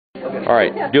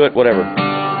Alright, do it, whatever. Okay.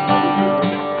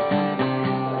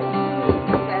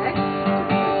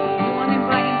 You want to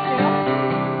invite himself?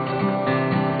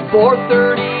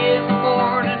 4:30 in the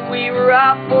morning, we were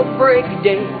out for the break of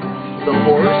day. The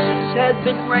horses had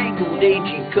been wrangled, A.G.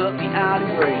 cut me out of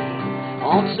gray.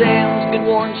 On Sam's good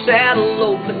worn saddle,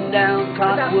 open down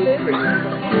Cottonwood Creek.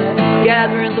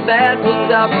 Gathering the bad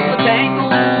ones out from the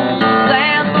tangled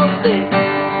land of death.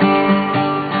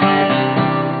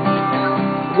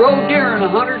 Rode during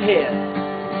 100 head,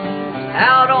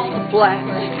 out on the flats.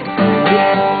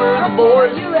 For the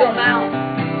boys to come out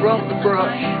from the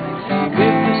brush, with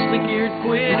the slick-eared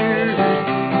quitters,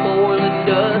 boiling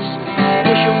dust.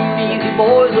 Push them easy,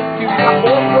 boys, up to top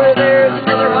off where there's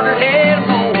another 100 head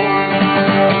more.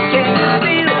 Can you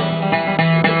feel it?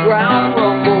 The ground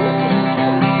rumble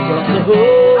from the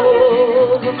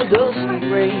hooves of the dusty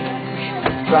range,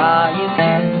 trying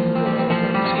to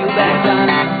steal back time,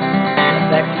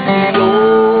 back to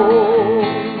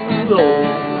the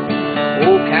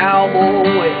old cowboy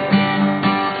way.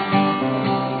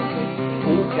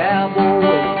 Old cowboy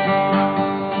way.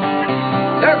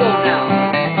 There goes now.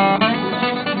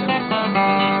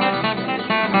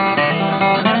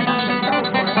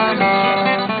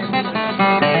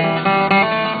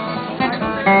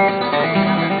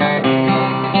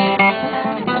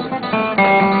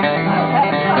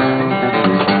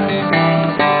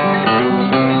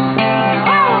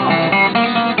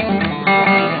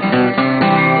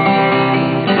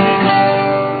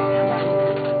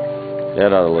 That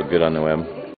ought to look good on the web.